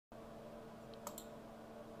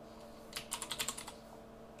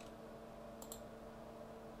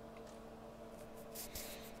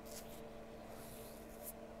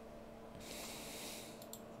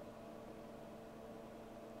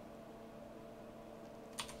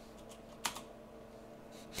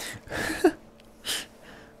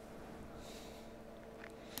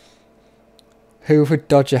Who would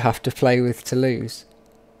Dodger have to play with to lose?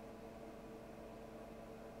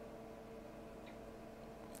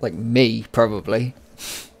 Like me, probably.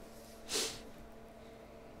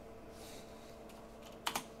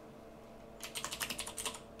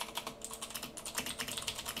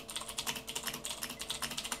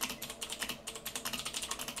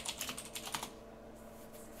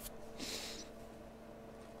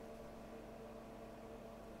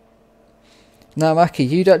 Now, Maki,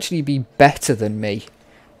 you'd actually be better than me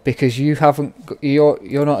because you haven't.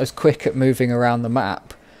 You're not as quick at moving around the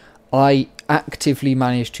map. I actively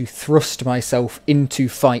manage to thrust myself into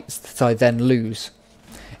fights that I then lose.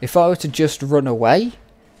 If I were to just run away,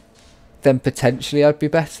 then potentially I'd be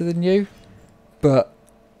better than you. But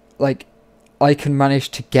like, I can manage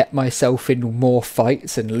to get myself in more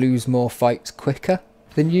fights and lose more fights quicker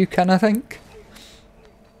than you can, I think.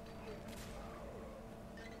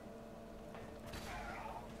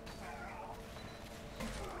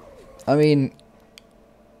 I mean,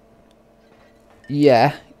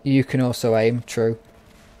 yeah, you can also aim, true.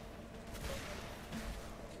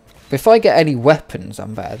 But if I get any weapons,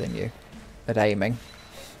 I'm better than you at aiming.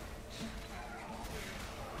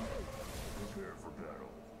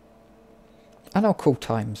 I know, cool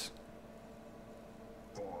times.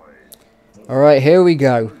 Alright, here we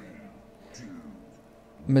go.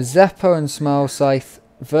 Mossepo and Smilescythe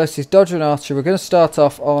versus Dodger and Archer. We're going to start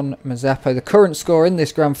off on Mossepo. The current score in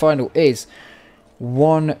this grand final is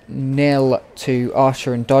 1-0 to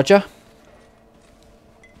Archer and Dodger.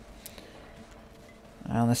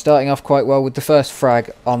 And they're starting off quite well with the first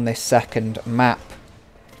frag on this second map.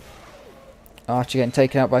 Archer getting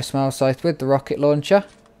taken out by Smilescythe with the rocket launcher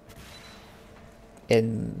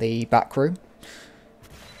in the back room.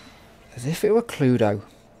 As if it were Cluedo.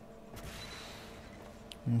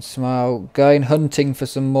 And Smile going hunting for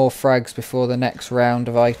some more frags before the next round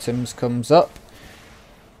of items comes up.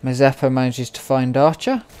 Mossepo manages to find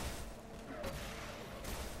Archer.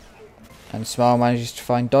 And Smile manages to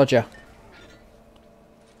find Dodger.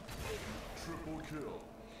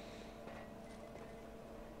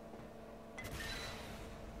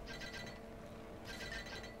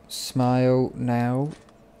 Smile now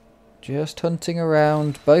just hunting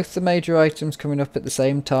around. Both the major items coming up at the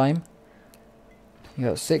same time. You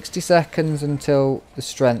got 60 seconds until the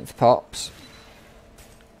strength pops.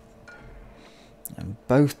 And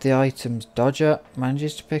both the items, Dodger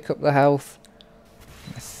manages to pick up the health.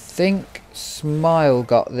 I think Smile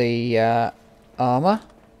got the armor.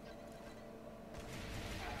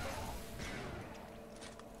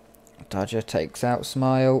 Dodger takes out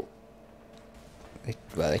Smile.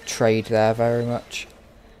 They trade there very much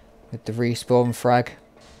with the respawn frag.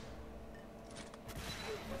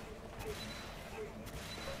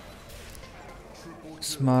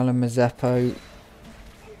 Smile and Mossepo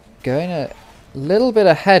going a little bit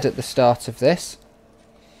ahead at the start of this.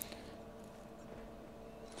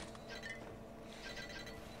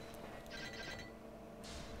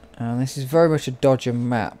 And this is very much a Dodger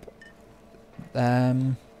map.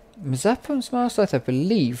 Mossepo and Smilescythe, I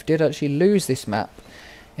believe, did actually lose this map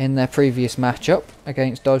in their previous matchup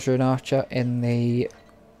against Dodger and Archer in the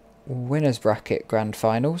winners bracket grand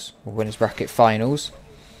finals, or winners bracket finals.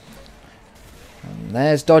 And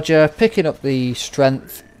there's Dodger picking up the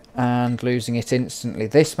strength and losing it instantly.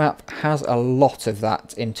 This map has a lot of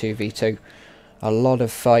that in 2v2. A lot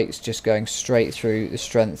of fights just going straight through the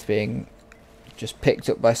strength being just picked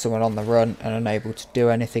up by someone on the run and unable to do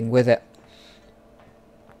anything with it.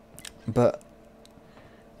 But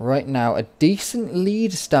right now, a decent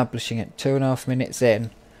lead establishing at 2.5 minutes in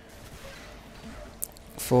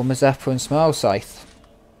for Mossepo and Smilescythe.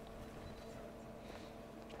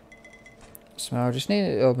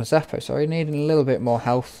 Mossepo, sorry, needing a little bit more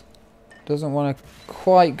health. Doesn't want to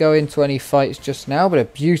quite go into any fights just now, but a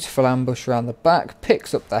beautiful ambush around the back,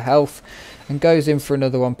 picks up the health and goes in for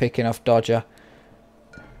another one, picking off Dodger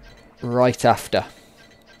right after.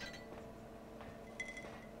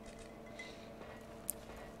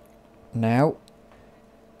 Now,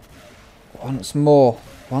 once more,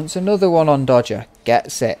 wants another one on Dodger,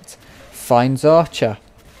 gets it, finds Archer,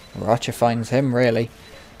 or Archer finds him really,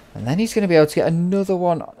 and then he's going to be able to get another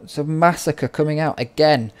one. So Massacre coming out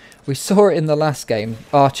again. We saw it in the last game.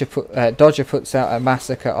 Dodger puts out a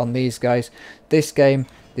Massacre on these guys. This game,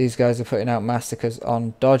 these guys are putting out Massacres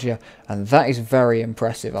on Dodger, and that is very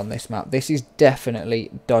impressive on this map. This is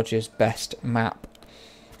definitely Dodger's best map.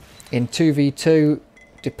 In 2v2,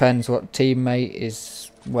 depends what teammate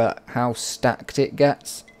is, well, how stacked it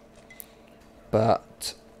gets.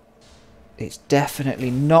 But it's definitely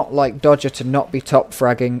not like Dodger to not be top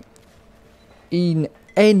fragging in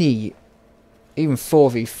any even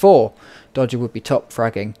 4v4, Dodger would be top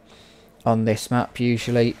fragging on this map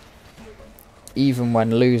usually, even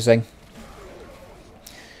when losing.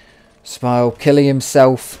 Smile killing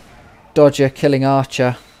himself, Dodger killing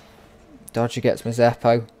Archer. Dodger gets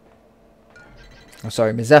Mossepo. Oh,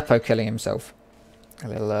 sorry, Mossepo killing himself a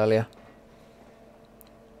little earlier.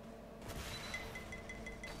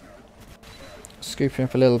 Scooping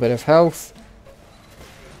up a little bit of health.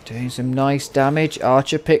 Doing some nice damage.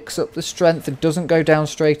 Archer picks up the strength and doesn't go down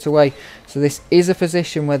straight away. So this is a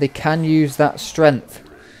position where they can use that strength.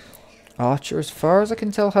 Archer, as far as I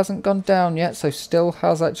can tell, hasn't gone down yet. So still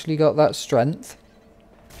has actually got that strength.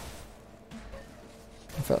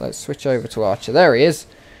 In fact, let's switch over to Archer. There he is.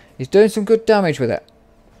 He's doing some good damage with it.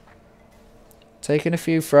 Taking a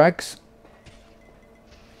few frags.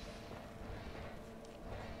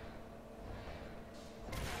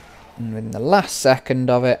 And in the last second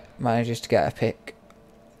of it, manages to get a pick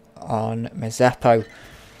on Mossepo.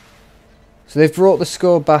 So they've brought the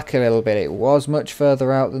score back a little bit. It was much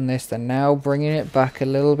further out than this. They're now bringing it back a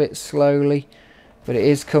little bit slowly, but it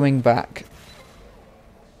is coming back.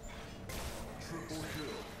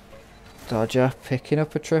 Dodger picking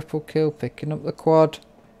up a triple kill, picking up the quad.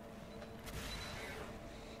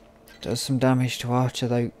 Does some damage to Archer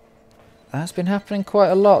though. That's been happening quite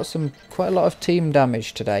a lot. Quite a lot of team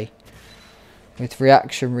damage today, with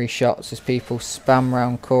reactionary shots as people spam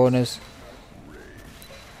round corners.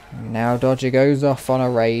 Now Dodger goes off on a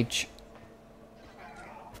rage.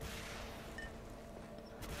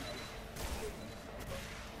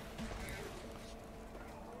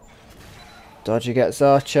 Dodger gets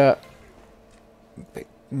Archer.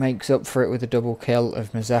 Makes up for it with a double kill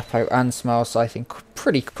of Mossepo and Smilescythe in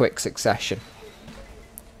pretty quick succession.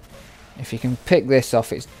 If you can pick this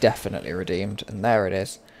off, it's definitely redeemed. And there it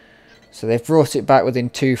is. So they've brought it back within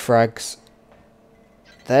 2 frags.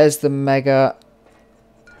 There's the Mega.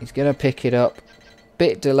 He's going to pick it up.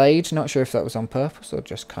 Bit delayed. Not sure if that was on purpose or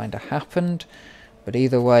just kind of happened. But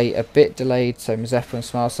either way, a bit delayed. So Mossepo and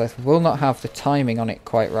Smilescythe will not have the timing on it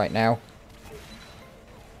quite right now.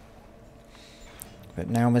 But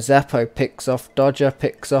now Mossepo picks off Dodger,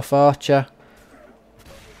 picks off Archer.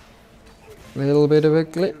 A little bit of a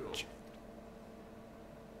glitch.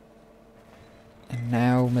 And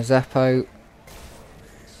now Mossepo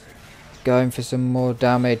going for some more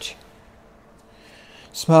damage.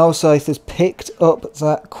 Smilescythe has picked up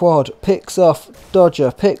that quad. Picks off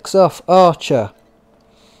Dodger, picks off Archer.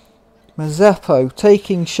 Mossepo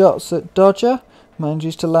taking shots at Dodger.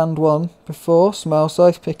 Manages to land one before.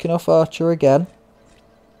 Smilescythe picking off Archer again.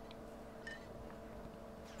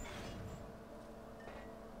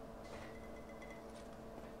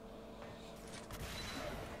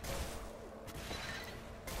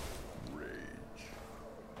 Rage.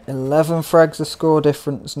 11 frags the score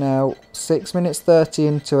difference now. 6 minutes 30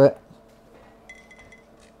 into it.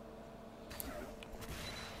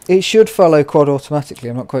 It should follow quad automatically.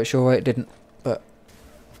 I'm not quite sure why it didn't, but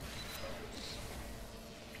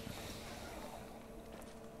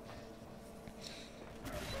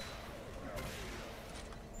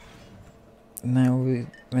now with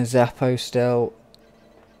Mossepo still.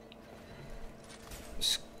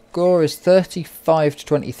 Score is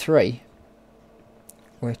 35-23,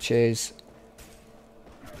 which is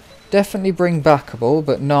definitely bring backable,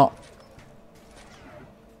 but not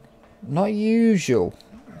usual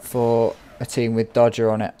for a team with Dodger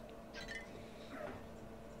on it.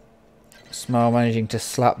 Smile managing to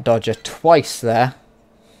slap Dodger twice there.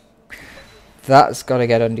 That's got to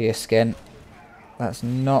get under your skin. That's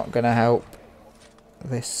not going to help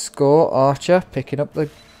this score. Archer picking up the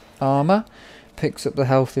armour. Picks up the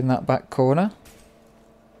health in that back corner.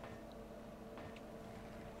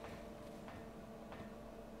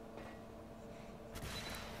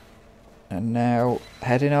 And now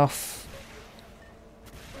heading off.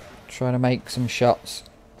 Trying to make some shots.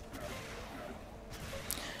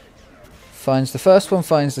 Finds the first one,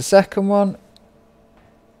 finds the second one.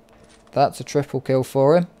 That's a triple kill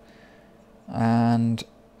for him. And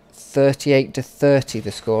 38-30 the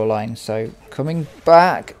scoreline. So coming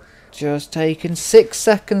back, just taking 6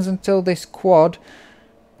 seconds until this quad,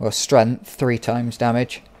 or strength, 3 times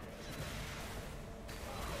damage.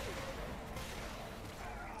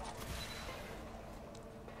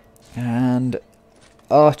 And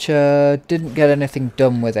Archer didn't get anything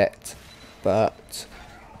done with it, but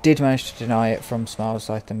did manage to deny it from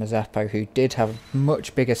Smilescythe and Mossepo, who did have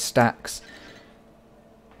much bigger stacks.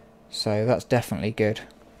 So that's definitely good.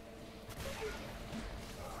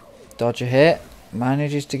 Dodger here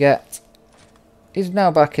manages to get... He's now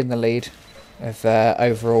back in the lead of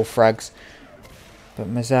overall frags. But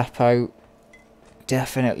Mossepo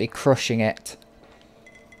definitely crushing it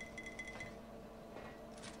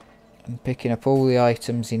and picking up all the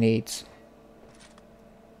items he needs.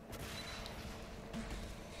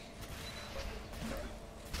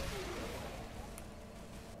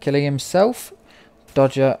 Killing himself.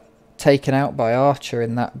 Dodger taken out by Archer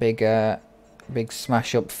in that big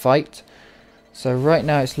smash up fight. So right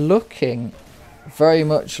now it's looking very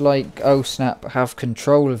much like Oh Snap have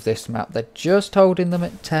control of this map. They're just holding them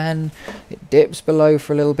at 10. It dips below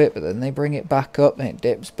for a little bit, but then they bring it back up, and it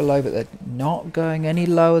dips below, but they're not going any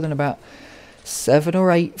lower than about 7 or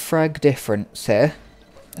 8 frag difference here.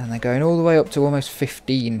 And they're going all the way up to almost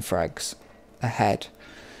 15 frags ahead.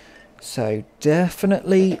 So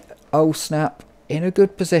definitely Oh Snap in a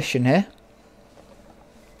good position here.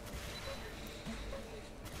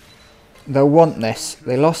 They'll want this.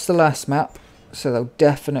 They lost the last map, so they'll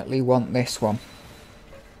definitely want this one.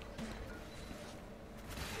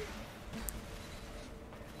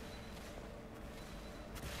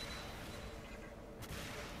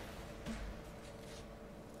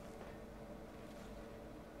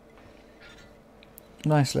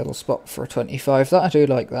 Nice little spot for a 25. That I do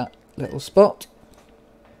like that little spot.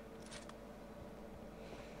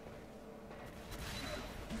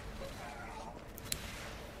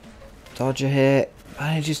 Dodger here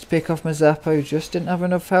manages to pick off Mossepo, just didn't have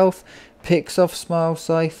enough health. Picks off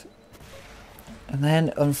Smilescythe. And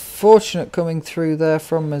then unfortunate coming through there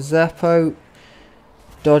from Mossepo.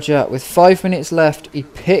 Dodger with 5 minutes left. He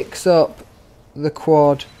picks up the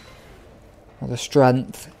quad, or the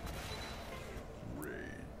strength.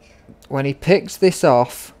 When he picks this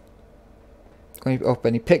off,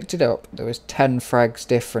 when he picked it up, there was 10 frags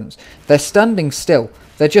difference. They're standing still.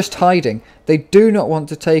 They're just hiding. They do not want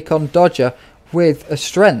to take on Dodger with a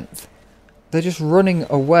strength. They're just running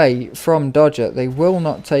away from Dodger. They will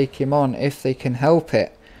not take him on if they can help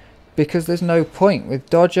it, because there's no point. With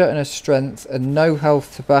Dodger and a strength and no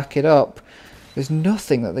health to back it up, there's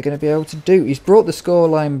nothing that they're going to be able to do. He's brought the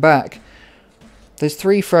scoreline back. There's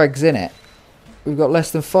 3 frags in it. We've got less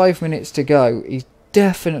than 5 minutes to go. He's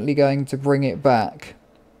definitely going to bring it back.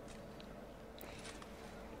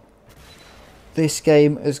 This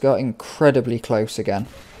game has got incredibly close again,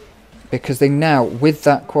 because they now, with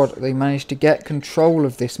that quad, they managed to get control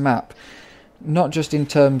of this map. Not just in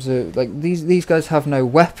terms of, like, these guys have no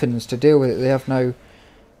weapons to deal with it. They have no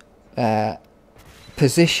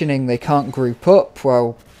positioning. They can't group up.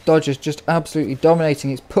 Well, Dodger's just absolutely dominating.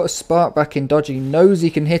 He's put a spark back in Dodger. He knows he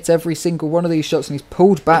can hit every single one of these shots, and he's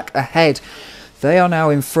pulled back ahead. They are now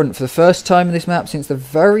in front for the first time in this map since the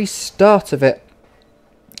very start of it.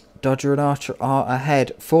 Dodger and Archer are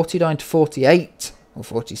ahead, 49 to 48, or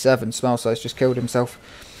 47. Smilescythe just killed himself.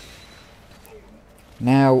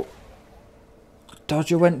 Now,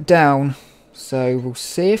 Dodger went down, so we'll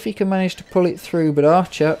see if he can manage to pull it through, but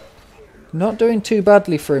Archer not doing too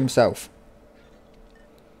badly for himself.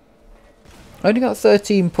 Only got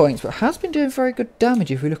 13 points, but has been doing very good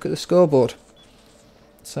damage if we look at the scoreboard.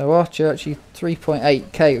 So Archer actually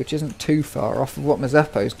 3.8k, which isn't too far off of what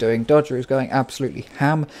Mossepo's doing. Dodger is going absolutely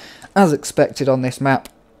ham, as expected on this map.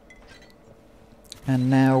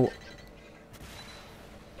 And now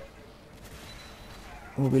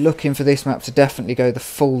we'll be looking for this map to definitely go the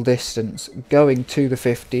full distance, going to the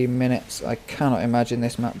 15 minutes. I cannot imagine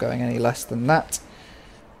this map going any less than that.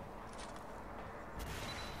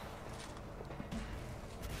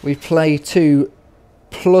 We play to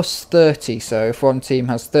plus 30, so if one team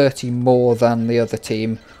has 30 more than the other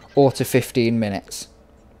team, or to 15 minutes.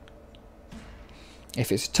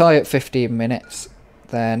 If it's a tie at 15 minutes,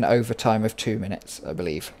 then overtime of 2 minutes, I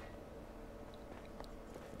believe.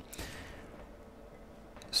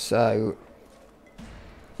 So,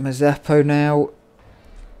 Mossepo now,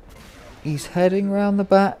 he's heading round the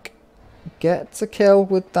back, gets a kill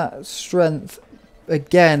with that strength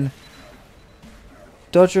again.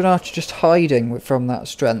 Dodger and Archer just hiding from that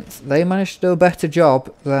strength. They managed to do a better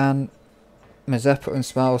job than Mossepo and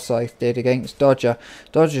Smilescythe did against Dodger.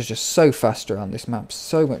 Dodger's just so fast around this map.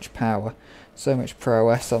 So much power. So much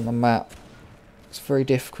prowess on the map. It's very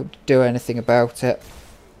difficult to do anything about it.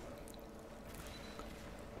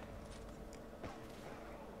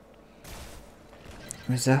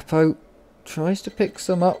 Mossepo tries to pick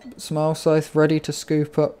some up. Smilescythe ready to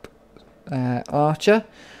scoop up Archer.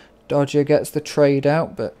 Dodger gets the trade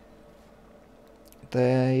out, but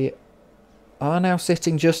they are now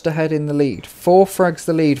sitting just ahead in the lead. 4 frags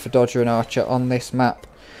the lead for Dodger and Archer on this map.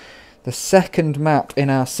 The second map in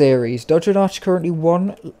our series. Dodger and Archer currently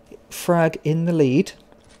 1 frag in the lead.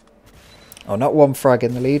 Oh, not 1 frag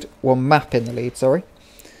in the lead. 1 map in the lead, sorry.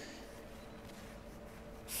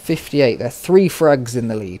 58. They're 3 frags in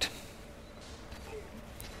the lead.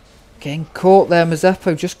 Getting caught there.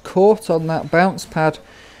 Mossepo just caught on that bounce pad.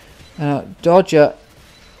 Dodger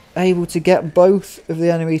able to get both of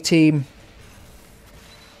the enemy team,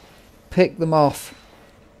 pick them off.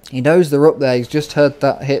 He knows they're up there. He's just heard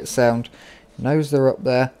that hit sound. He knows they're up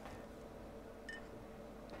there.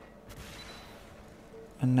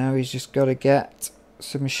 And now he's just got to get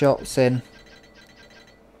some shots in.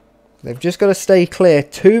 They've just got to stay clear.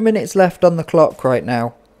 2 minutes left on the clock right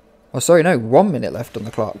now. Oh, sorry, no, 1 minute left on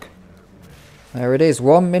the clock. There it is.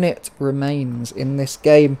 1 minute remains in this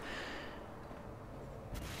game.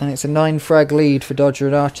 And it's a 9-frag lead for Dodger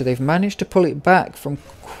and Archer. They've managed to pull it back from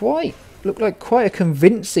looked like quite a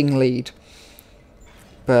convincing lead.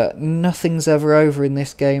 But nothing's ever over in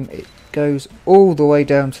this game. It goes all the way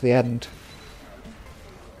down to the end.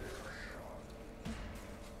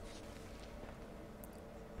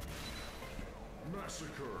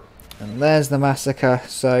 And there's the massacre.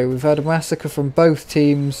 So we've had a massacre from both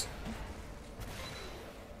teams.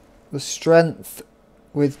 The strength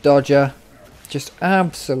with Dodger. Just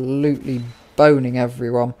absolutely boning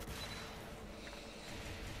everyone.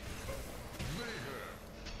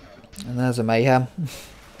 And there's a mayhem.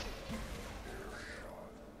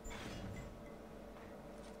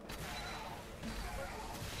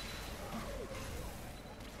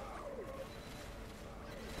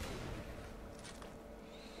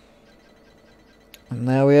 And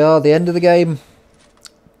there we are, the end of the game.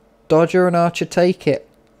 Dodger and Archer take it.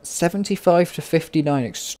 75 to 59,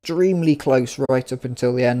 extremely close right up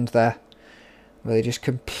until the end there. Where they just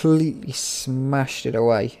completely smashed it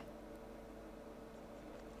away.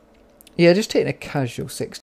 Yeah, just hitting a casual 6